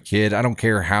birthday to a kid, I don't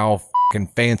care how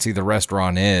fancy the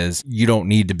restaurant is, you don't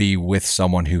need to be with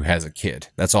someone who has a kid.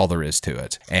 That's all there is to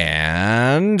it.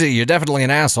 And you're definitely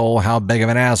an asshole. How big of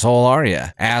an asshole are you?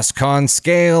 Ascon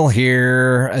scale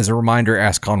here. As a reminder,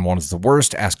 Ascon 1 is the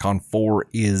worst. Ascon 4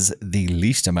 is the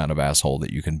least amount of asshole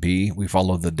that you can be. We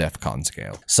follow the DEFCON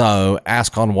scale. So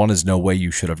Ascon 1 is no way you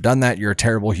should have done that. You're a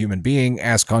terrible human being.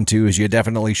 Ascon 2 is you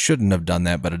definitely shouldn't have done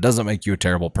that, but it doesn't make you a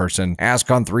terrible person.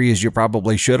 Ascon 3 is you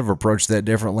probably should have approached that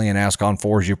differently, and Ascon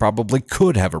 4 is you probably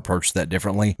could have approached that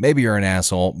differently. Maybe you're an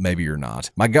asshole, maybe you're not.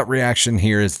 My gut reaction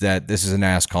here is that this is an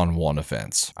ASCON 1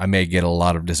 offense. I may get a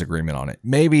lot of disagreement on it.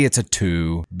 Maybe it's a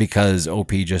 2 because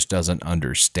OP just doesn't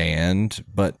understand,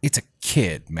 but it's a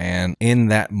kid, man. In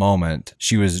that moment,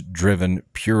 she was driven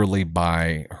purely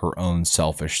by her own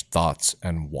selfish thoughts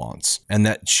and wants, and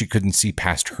that she couldn't see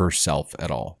past herself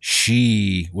at all.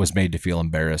 She was made to feel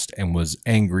embarrassed and was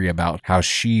angry about how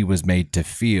she was made to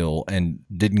feel and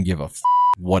didn't give a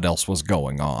what else was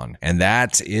going on. And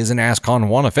that is an ASCON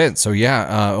 1 offense. So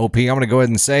yeah, OP, I'm going to go ahead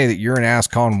and say that you're an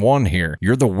ASCON 1 here.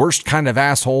 You're the worst kind of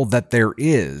asshole that there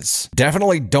is.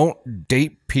 Definitely don't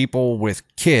date people with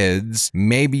kids.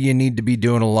 Maybe you need to be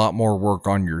doing a lot more work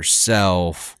on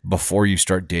yourself before you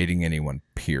start dating anyone,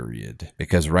 period.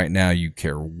 Because right now you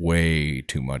care way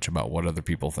too much about what other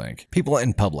people think. People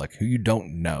in public who you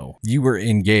don't know. You were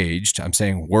engaged. I'm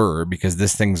saying were because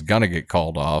this thing's gonna get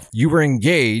called off. You were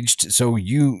engaged, so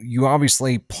you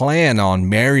obviously plan on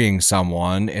marrying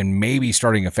someone and maybe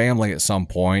starting a family at some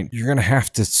point. You're gonna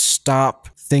have to stop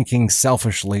thinking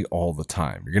selfishly all the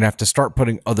time. You're going to have to start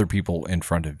putting other people in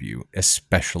front of you,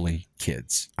 especially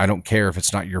kids. I don't care if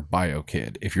it's not your bio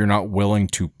kid. If you're not willing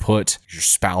to put your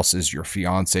spouse's, your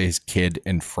fiance's kid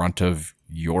in front of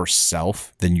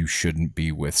yourself, then you shouldn't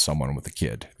be with someone with a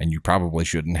kid, and you probably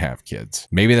shouldn't have kids.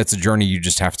 Maybe that's a journey you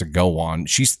just have to go on.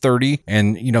 She's 30,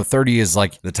 and you know, 30 is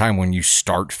like the time when you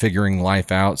start figuring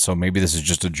life out, so maybe this is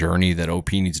just a journey that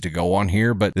OP needs to go on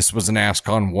here, but this was an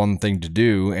ASCON 1 thing to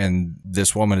do, and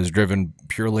this woman is driven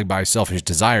purely by selfish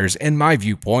desires, in my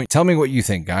viewpoint. Tell me what you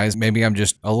think, guys. Maybe I'm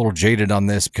just a little jaded on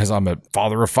this because I'm a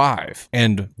father of 5,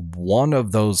 and one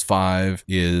of those 5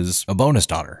 is a bonus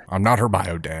daughter. I'm not her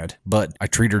bio dad, but I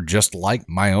treat her just like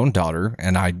my own daughter,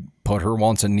 and I put her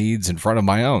wants and needs in front of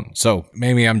my own. So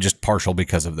maybe I'm just partial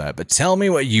because of that. But tell me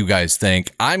what you guys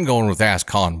think. I'm going with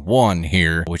ASCON 1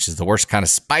 here, which is the worst kind of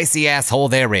spicy asshole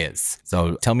there is.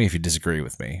 So tell me if you disagree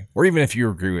with me, or even if you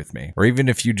agree with me, or even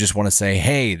if you just want to say,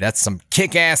 hey, that's some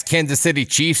kick-ass Kansas City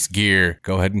Chiefs gear.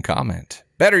 Go ahead and comment.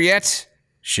 Better yet,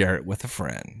 share it with a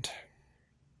friend.